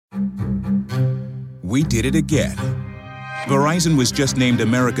we did it again. Verizon was just named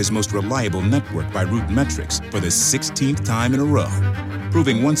America's most reliable network by RootMetrics for the 16th time in a row,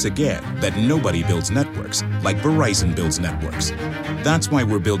 proving once again that nobody builds networks like Verizon builds networks. That's why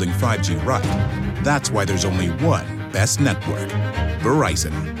we're building 5G right. That's why there's only one best network,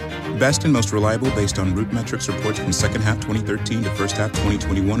 Verizon. Best and most reliable based on RootMetrics reports from second half 2013 to first half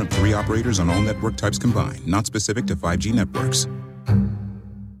 2021 of 3 operators on all network types combined, not specific to 5G networks.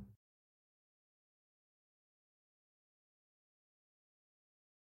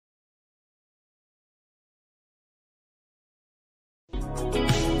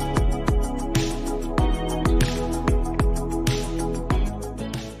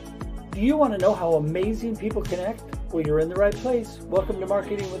 Do you want to know how amazing people connect? Well, you're in the right place. Welcome to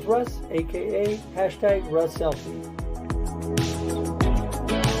Marketing with Russ, aka #RussSelfie.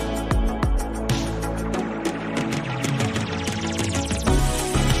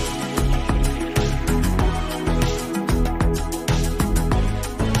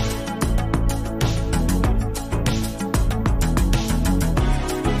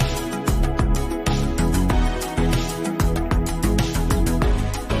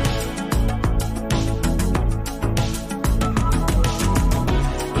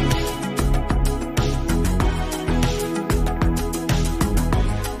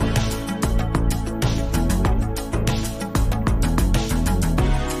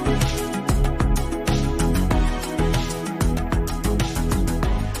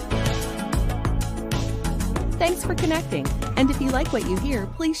 Thanks for connecting. And if you like what you hear,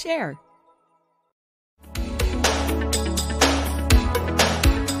 please share.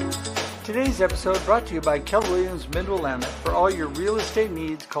 Today's episode brought to you by Keller Williams Midwillamette. For all your real estate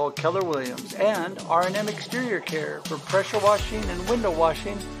needs, call Keller Williams. And R&M Exterior Care. For pressure washing and window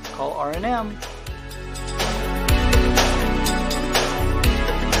washing, call R&M.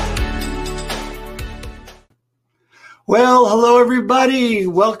 Well, hello everybody.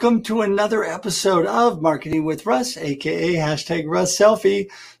 Welcome to another episode of Marketing with Russ, aka #RussSelfie.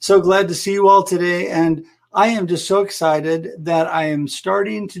 So glad to see you all today. And I am just so excited that I am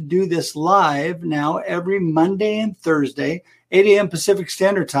starting to do this live now every Monday and Thursday, 8 a.m. Pacific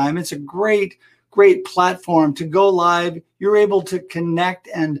Standard Time. It's a great platform to go live. You're able to connect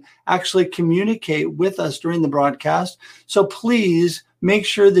and actually communicate with us during the broadcast. So please make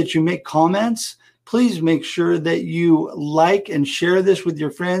sure that you make comments. Please make sure that you like and share this with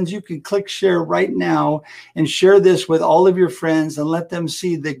your friends. You can click share right now and share this with all of your friends and let them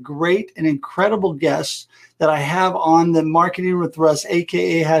see the great and incredible guests that I have on the Marketing with Russ,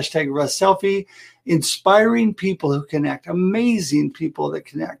 aka #RussSelfie, inspiring people who connect, amazing people that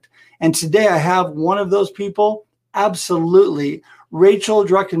connect. And today I have one of those people, absolutely. Rachel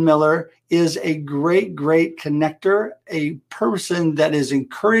Druckenmiller is a great connector, a person that is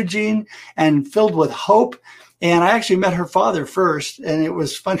encouraging and filled with hope. And I actually met her father first, and it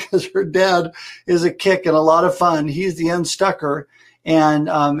was fun because her dad is a kick and a lot of fun. He's the unstucker. And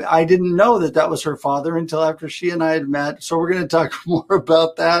I didn't know that was her father until after she and I had met. So we're going to talk more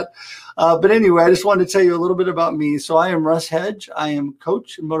about that. But anyway, I just wanted to tell you a little bit about me. So I am Russ Hedge. I am a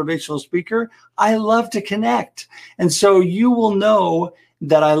coach and motivational speaker. I love to connect. And so you will know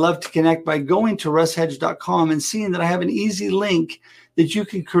that I love to connect by going to russhedge.com and seeing that I have an easy link that you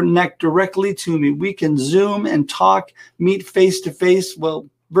can connect directly to me. We can Zoom and talk, meet face-to-face, well,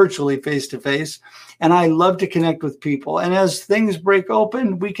 virtually face-to-face. And I love to connect with people. And as things break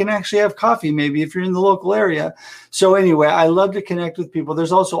open, we can actually have coffee maybe if you're in the local area. So anyway, I love to connect with people.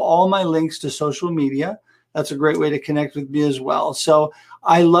 There's also all my links to social media. That's a great way to connect with me as well. So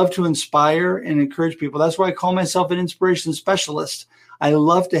I love to inspire and encourage people. That's why I call myself an inspiration specialist. I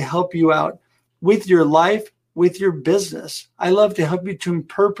love to help you out with your life, with your business. I love to help you turn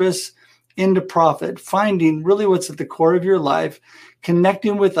purpose into profit, finding really what's at the core of your life,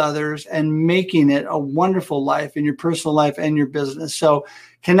 connecting with others, and making it a wonderful life in your personal life and your business. So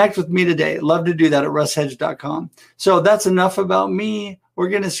connect with me today. Love to do that at russhedge.com. So that's enough about me. We're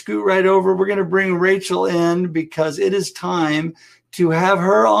going to scoot right over. We're going to bring Rachel in because it is time to have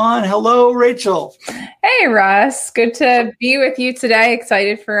her on. Hello, Rachel. Hey, Russ. Good to be with you today.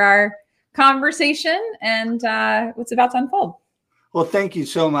 Excited for our conversation and what's about to unfold. Well, thank you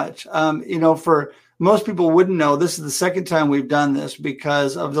so much. For most people wouldn't know, this is the second time we've done this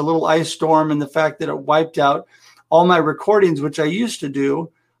because of the little ice storm and the fact that it wiped out all my recordings, which I used to do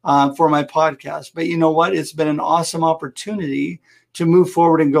for my podcast. But you know what? It's been an awesome opportunity to move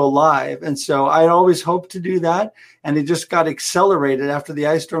forward and go live. And so I always hoped to do that. And it just got accelerated after the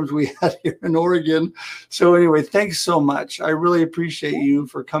ice storms we had here in Oregon. So anyway, thanks so much. I really appreciate you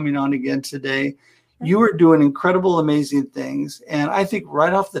for coming on again today. You are doing incredible, amazing things. And I think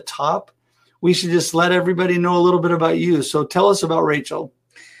right off the top, we should just let everybody know a little bit about you. So tell us about Rachel.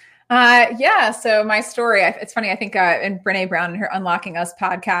 So my story, it's funny. I think in Brene Brown and her Unlocking Us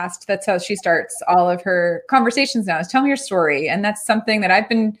podcast, that's how she starts all of her conversations now, is tell me your story. And that's something that I've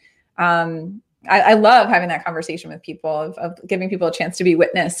been, I love having that conversation with people, of giving people a chance to be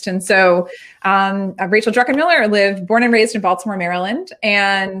witnessed. And so Rachel Druckenmiller born and raised in Baltimore, Maryland,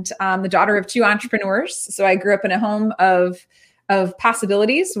 and the daughter of two entrepreneurs. So I grew up in a home of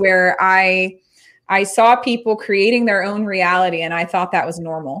possibilities where I saw people creating their own reality, and I thought that was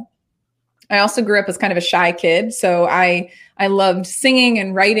normal. I also grew up as kind of a shy kid. So I loved singing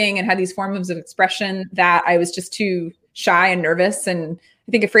and writing and had these forms of expression that I was just too shy and nervous and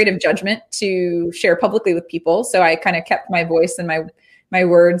I think afraid of judgment to share publicly with people. So I kind of kept my voice and my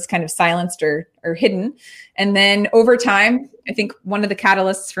words kind of silenced or hidden. And then over time, I think one of the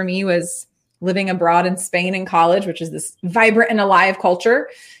catalysts for me was living abroad in Spain in college, which is this vibrant and alive culture.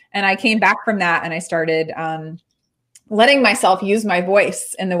 And I came back from that and I started letting myself use my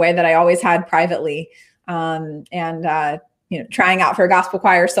voice in the way that I always had privately, trying out for a gospel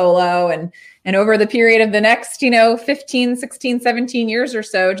choir solo and over the period of the next, 15, 16, 17 years or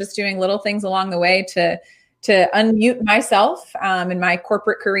so, just doing little things along the way to unmute myself in my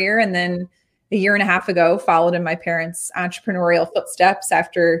corporate career. And then a year and a half ago, followed in my parents' entrepreneurial footsteps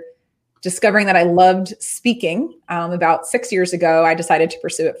after discovering that I loved speaking. About 6 years ago, I decided to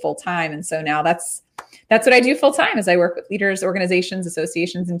pursue it full time. And so now that's what I do full time, is I work with leaders, organizations,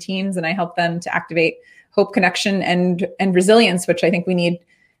 associations, and teams, and I help them to activate hope, connection, and resilience, which I think we need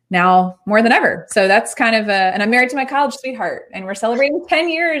now more than ever. So that's kind of and I'm married to my college sweetheart, and we're celebrating 10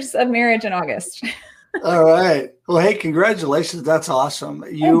 years of marriage in August. All right. Well, hey, congratulations. That's awesome.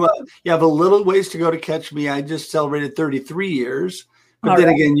 You have a little ways to go to catch me. I just celebrated 33 years. But then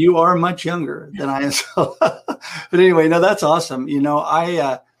again, you are much younger than I am. So, but anyway, no, that's awesome.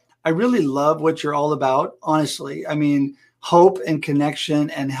 I really love what you're all about, honestly. I mean, hope and connection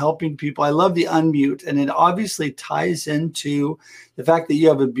and helping people. I love the unmute. And it obviously ties into the fact that you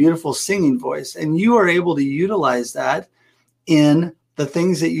have a beautiful singing voice and you are able to utilize that in the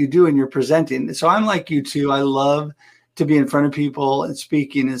things that you do and you're presenting. So I'm like you too. I love to be in front of people and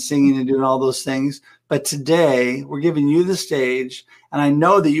speaking and singing and doing all those things. But today we're giving you the stage, and I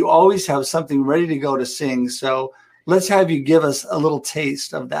know that you always have something ready to go to sing. So let's have you give us a little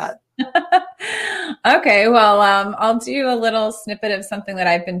taste of that. Okay. Well, I'll do a little snippet of something that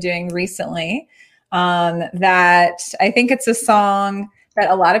I've been doing recently, that I think it's a song that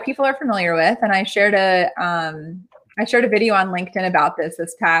a lot of people are familiar with. And I shared a video on LinkedIn about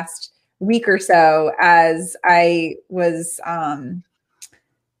this past week or so, as I was,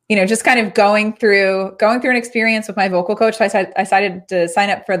 just kind of going through an experience with my vocal coach. So I decided to sign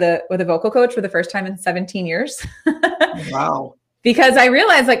up with a vocal coach for the first time in 17 years. Wow. Because I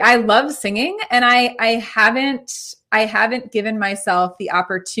realized I love singing, and I haven't given myself the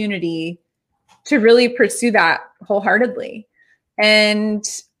opportunity to really pursue that wholeheartedly. And,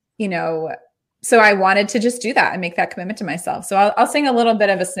 so I wanted to just do that and make that commitment to myself. So I'll sing a little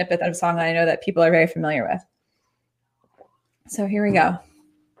bit of a snippet of a song that I know that people are very familiar with. So here we go.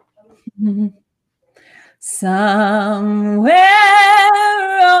 Somewhere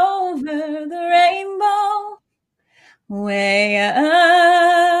over the rainbow, way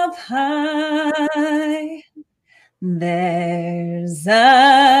up high, there's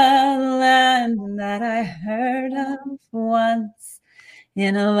a land that I heard of once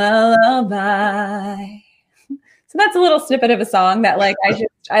in a lullaby. So that's a little snippet of a song that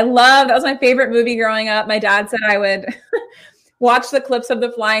I love. That was my favorite movie growing up. My dad said I would watch the clips of the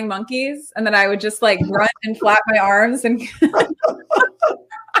Flying Monkeys, and then I would just run and flap my arms and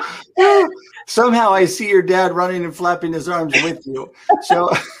somehow I see your dad running and flapping his arms with you. So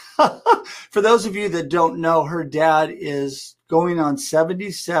for those of you that don't know, her dad is going on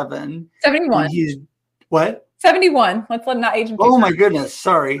 71. He's what? 71. Let's let him not age him. Oh my goodness.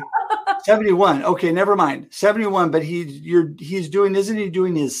 Sorry. 71. Okay. Never mind. 71. But he's doing, isn't he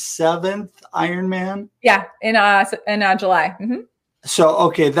doing his 7th Ironman? Yeah. In July. Mm-hmm. So,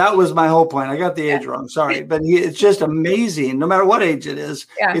 okay. That was my whole point. I got the age wrong. Sorry. But it's just amazing. No matter what age it is,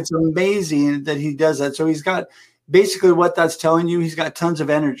 it's amazing that he does that. So he's got basically what that's telling you. He's got tons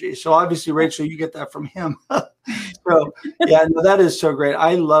of energy. So obviously, Rachel, you get that from him. So yeah, no, that is so great.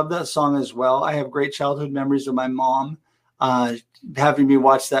 I love that song as well. I have great childhood memories of my mom having me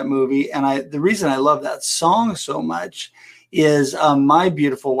watch that movie. And the reason I love that song so much is my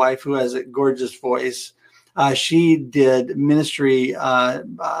beautiful wife, who has a gorgeous voice. She did ministry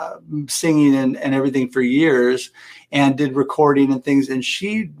singing and everything for years, and did recording and things. And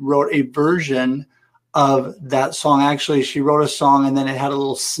she wrote a version of that song. Actually, she wrote a song and then it had a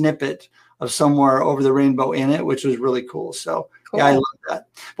little snippet of somewhere over the rainbow in it, which was really cool. So Cool. yeah, I love that.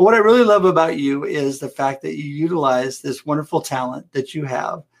 But what I really love about you is the fact that you utilize this wonderful talent that you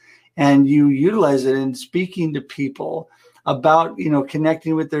have, and you utilize it in speaking to people about,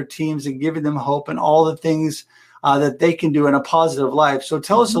 connecting with their teams and giving them hope and all the things that they can do in a positive life. So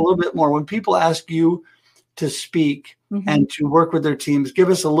tell us a little bit more. When people ask you to speak and to work with their teams, give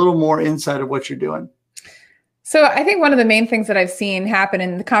us a little more insight of what you're doing. So I think one of the main things that I've seen happen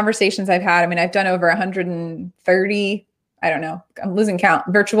in the conversations I've had, I've done over 130, I don't know, I'm losing count,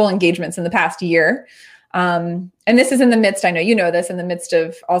 virtual engagements in the past year. And this is in the midst, I know you know this, in the midst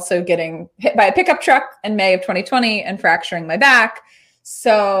of also getting hit by a pickup truck in May of 2020 and fracturing my back.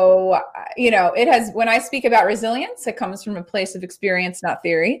 So, it has, when I speak about resilience, it comes from a place of experience, not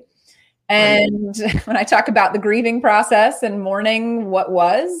theory. And when I talk about the grieving process and mourning what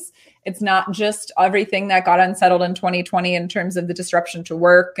was, it's not just everything that got unsettled in 2020 in terms of the disruption to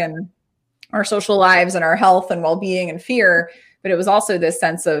work and our social lives and our health and well-being and fear, but it was also this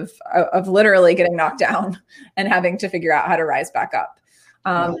sense of literally getting knocked down and having to figure out how to rise back up.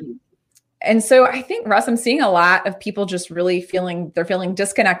 And so I think, Russ, I'm seeing a lot of people just really feeling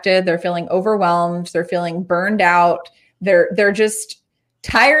disconnected. They're feeling overwhelmed. They're feeling burned out. They're just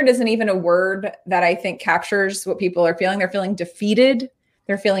tired isn't even a word that I think captures what people are feeling. They're feeling defeated.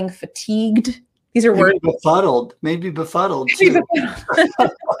 They're feeling fatigued. These are words. Maybe befuddled too.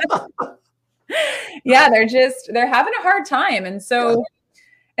 Yeah, they're having a hard time. And so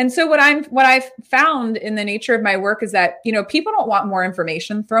what I've found in the nature of my work is that, people don't want more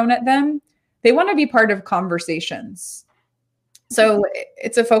information thrown at them. They want to be part of conversations. So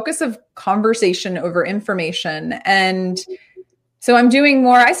it's a focus of conversation over information. And so I'm doing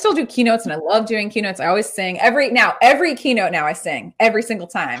more. I still do keynotes and I love doing keynotes. I always sing every keynote now I sing every single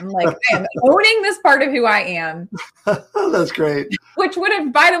time. Like I am owning this part of who I am. That's great. Which would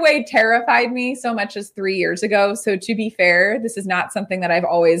have, by the way, terrified me so much as 3 years ago. So to be fair, this is not something that I've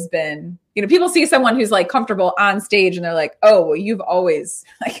always been, people see someone who's like comfortable on stage and they're like, oh, well, you've always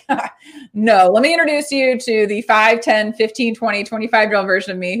like, no, let me introduce you to the 5, 10, 15, 20, 25-year-old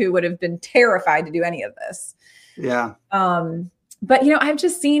version of me who would have been terrified to do any of this. Yeah. But, I've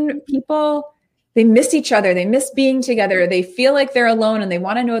just seen people, they miss each other. They miss being together. They feel like they're alone and they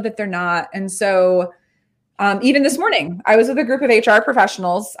want to know that they're not. And so even this morning, I was with a group of HR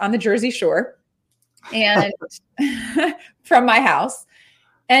professionals on the Jersey Shore and from my house.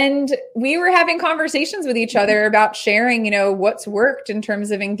 And we were having conversations with each other about sharing, what's worked in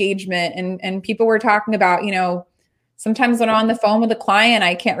terms of engagement. And people were talking about, sometimes when I'm on the phone with a client,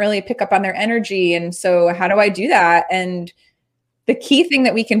 I can't really pick up on their energy. And so how do I do that? And the key thing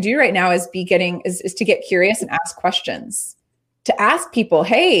that we can do right now is to get curious and ask questions, to ask people,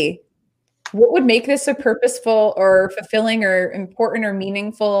 hey, what would make this a purposeful or fulfilling or important or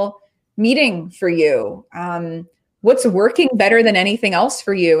meaningful meeting for you? What's working better than anything else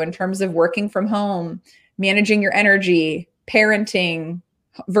for you in terms of working from home, managing your energy, parenting,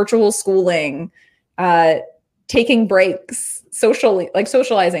 virtual schooling, taking breaks,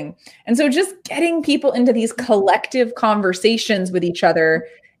 socializing. And so just getting people into these collective conversations with each other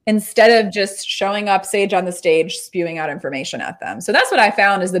instead of just showing up sage on the stage, spewing out information at them. So that's what I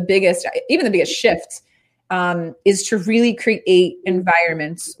found is the biggest shift is to really create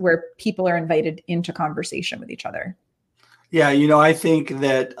environments where people are invited into conversation with each other. Yeah. I think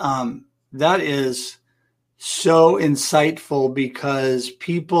that that is so insightful because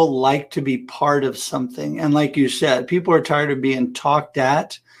people like to be part of something. And like you said, people are tired of being talked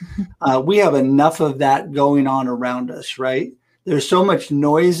at. We have enough of that going on around us, right? There's so much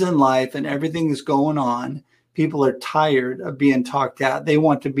noise in life and everything is going on. People are tired of being talked at. They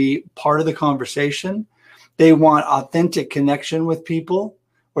want to be part of the conversation. They want authentic connection with people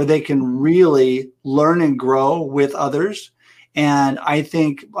where they can really learn and grow with others. And I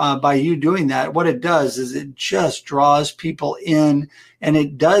think by you doing that, what it does is it just draws people in and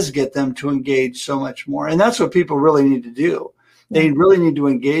it does get them to engage so much more. And that's what people really need to do. They really need to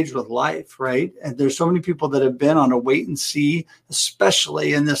engage with life, right? And there's so many people that have been on a wait and see,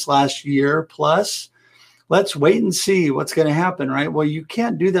 especially in this last year plus. Let's wait and see what's going to happen, right? Well, you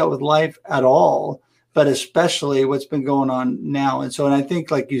can't do that with life at all, but especially what's been going on now. And I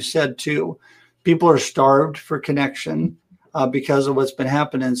think, like you said, too, people are starved for connection. Because of what's been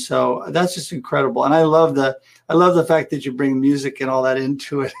happening. So that's just incredible. And I love the fact that you bring music and all that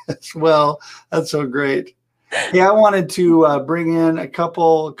into it as well. That's so great. Yeah, I wanted to bring in a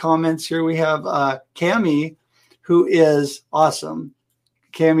couple comments here. We have Cami, who is awesome.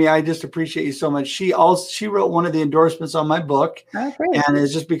 Cami, I just appreciate you so much. She wrote one of the endorsements on my book and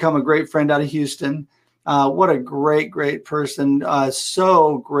has just become a great friend out of Houston. What a great person.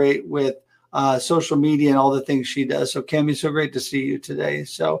 So great with social media and all the things she does. So Cami, so great to see you today.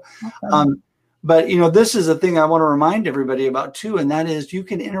 So, but this is a thing I want to remind everybody about too, and that is you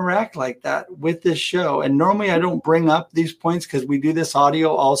can interact like that with this show. And normally I don't bring up these points because we do this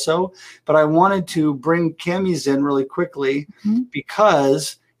audio also, but I wanted to bring Cami's in really quickly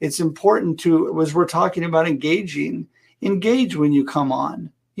because it's important to, as we're talking about engage when you come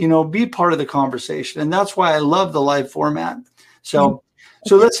on, be part of the conversation. And that's why I love the live format. So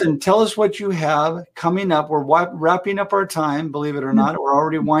listen, tell us what you have coming up. We're wrapping up our time, believe it or not. We're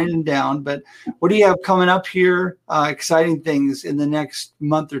already winding down, but what do you have coming up here? Exciting things in the next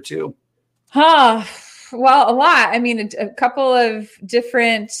month or two? Well, a lot. I mean, a couple of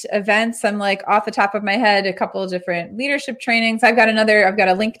different events. I'm like off the top of my head, a couple of different leadership trainings. I've got a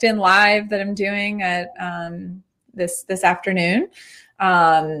LinkedIn Live that I'm doing at this afternoon.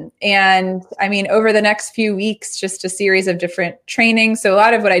 And I mean, over the next few weeks, just a series of different trainings. So a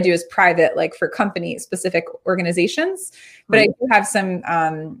lot of what I do is private, like for company specific organizations, but I do have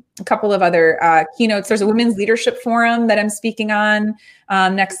a couple of other keynotes. There's a women's leadership forum that I'm speaking on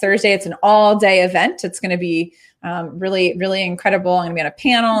next Thursday. It's an all day event. It's going to be really, really incredible. I'm going to be on a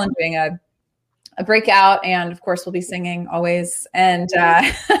panel and doing a breakout, and of course we'll be singing always. And so,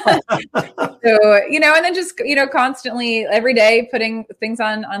 and then just, constantly every day putting things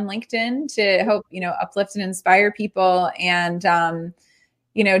on LinkedIn to help, uplift and inspire people. And,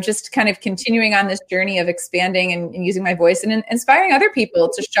 just kind of continuing on this journey of expanding and using my voice and inspiring other people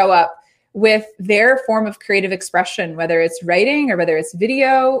to show up with their form of creative expression, whether it's writing or whether it's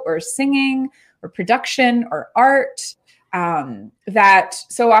video or singing or production or art. That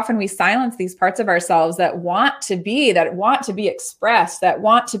so often we silence these parts of ourselves that want to be expressed, that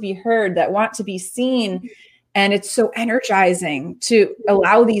want to be heard, that want to be seen. And it's so energizing to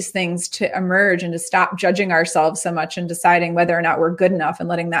allow these things to emerge and to stop judging ourselves so much and deciding whether or not we're good enough and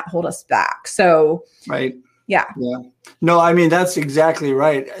letting that hold us back. So, right. Yeah. No, I mean, that's exactly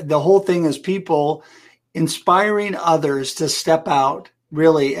right. The whole thing is people inspiring others to step out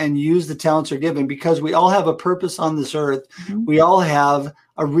really and use the talents they're given, because we all have a purpose on this earth. We all have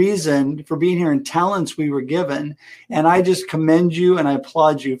a reason for being here and talents we were given. And I just commend you and I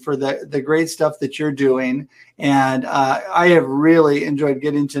applaud you for the great stuff that you're doing. And I have really enjoyed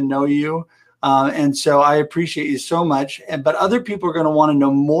getting to know you. And so I appreciate you so much. But other people are going to want to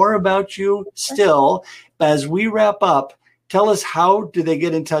know more about you still. As we wrap up, tell us, how do they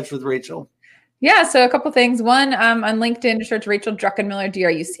get in touch with Rachel? Yeah. So a couple things. One, on LinkedIn, just search Rachel Druckenmiller,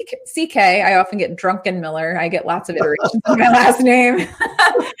 Druck. I often get Drunkenmiller. I get lots of iterations of my last name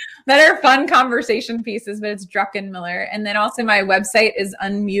that are fun conversation pieces, but it's Druckenmiller. And then also my website is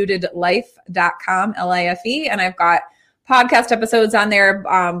unmutedlife.com, LIFE. And I've got podcast episodes on there,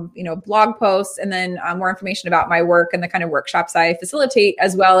 blog posts, and then more information about my work and the kind of workshops I facilitate,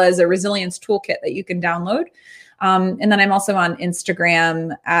 as well as a resilience toolkit that you can download. And then I'm also on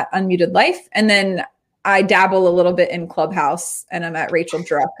Instagram at Unmuted Life. And then I dabble a little bit in Clubhouse, and I'm at Rachel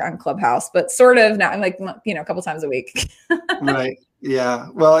Druck on Clubhouse, but sort of now I'm like, a couple times a week. Right. Yeah.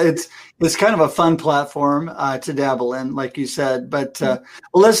 Well, it's kind of a fun platform to dabble in, like you said. But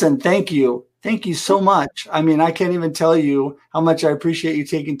listen, thank you. Thank you so much. I mean, I can't even tell you how much I appreciate you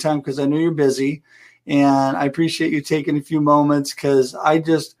taking time, because I know you're busy, and I appreciate you taking a few moments, because I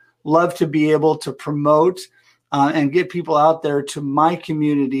just love to be able to promote and get people out there to my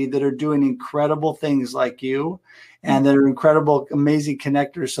community that are doing incredible things like you, and that are incredible, amazing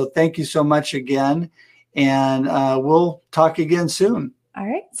connectors. So thank you so much again. And we'll talk again soon. All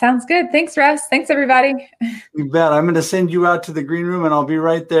right. Sounds good. Thanks, Russ. Thanks, everybody. You bet. I'm going to send you out to the green room, and I'll be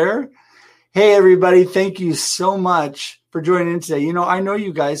right there. Hey, everybody. Thank you so much for joining in today. I know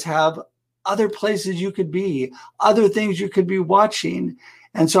you guys have other places you could be, other things you could be watching.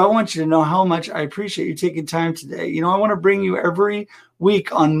 And so I want you to know how much I appreciate you taking time today. I want to bring you every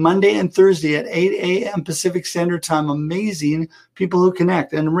week on Monday and Thursday at 8 a.m. Pacific Standard Time, amazing people who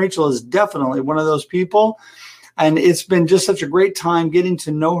connect. And Rachel is definitely one of those people. And it's been just such a great time getting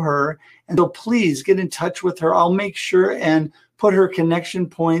to know her. And so please get in touch with her. I'll make sure and put her connection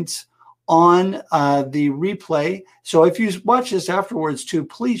points on the replay. So if you watch this afterwards too,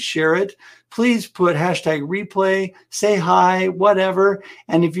 please share it. Please put #replay, say hi, whatever.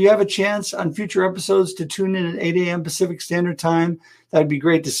 And if you have a chance on future episodes to tune in at 8 a.m. Pacific Standard Time, that'd be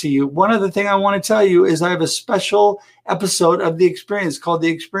great to see you. One other thing I want to tell you is I have a special episode of The Experience called The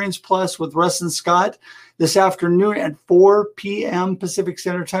Experience Plus with Russ and Scott this afternoon at 4 p.m. Pacific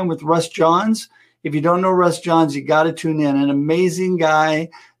Standard Time with Russ Johns. If you don't know Russ Johns, you got to tune in. An amazing guy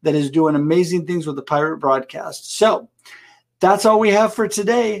that is doing amazing things with the Pirate Broadcast. So that's all we have for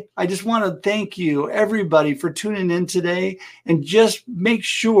today. I just want to thank you, everybody, for tuning in today. And just make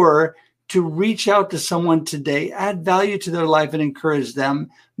sure to reach out to someone today, add value to their life and encourage them.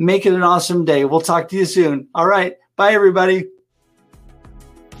 Make it an awesome day. We'll talk to you soon. All right. Bye, everybody.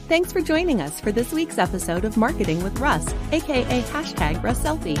 Thanks for joining us for this week's episode of Marketing with Russ, aka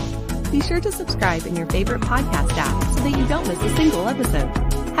 #RussSelfie. Be sure to subscribe in your favorite podcast app so that you don't miss a single episode.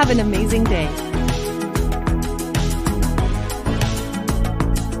 Have an amazing day.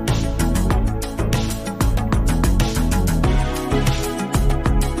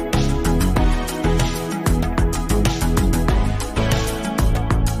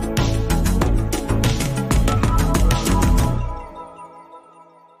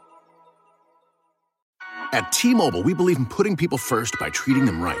 At T-Mobile, we believe in putting people first by treating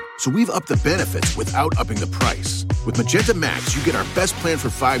them right. So we've upped the benefits without upping the price. With Magenta Max, you get our best plan for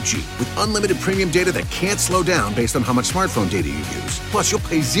 5G with unlimited premium data that can't slow down based on how much smartphone data you use. Plus, you'll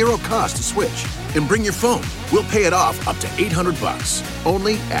pay zero cost to switch. And bring your phone. We'll pay it off up to $800.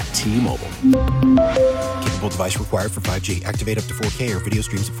 Only at T-Mobile. Capable device required for 5G. Activate up to 4K or video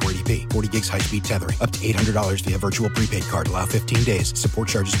streams at 480p. 40 gigs high-speed tethering. Up to $800 via virtual prepaid card. Allow 15 days. Support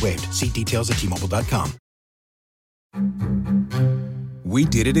charges waived. See details at T-Mobile.com. We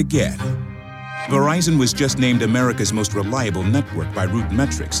did it again. Verizon was just named America's most reliable network by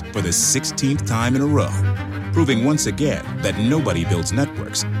RootMetrics for the 16th time in a row, proving once again that nobody builds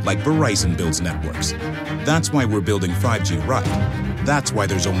networks like Verizon builds networks. That's why we're building 5G right. That's why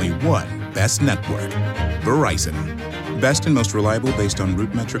there's only one best network, Verizon. Best and most reliable based on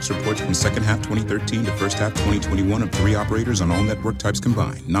RootMetrics reports from second half 2013 to first half 2021 of 3 operators on all network types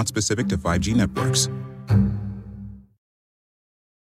combined, not specific to 5G networks.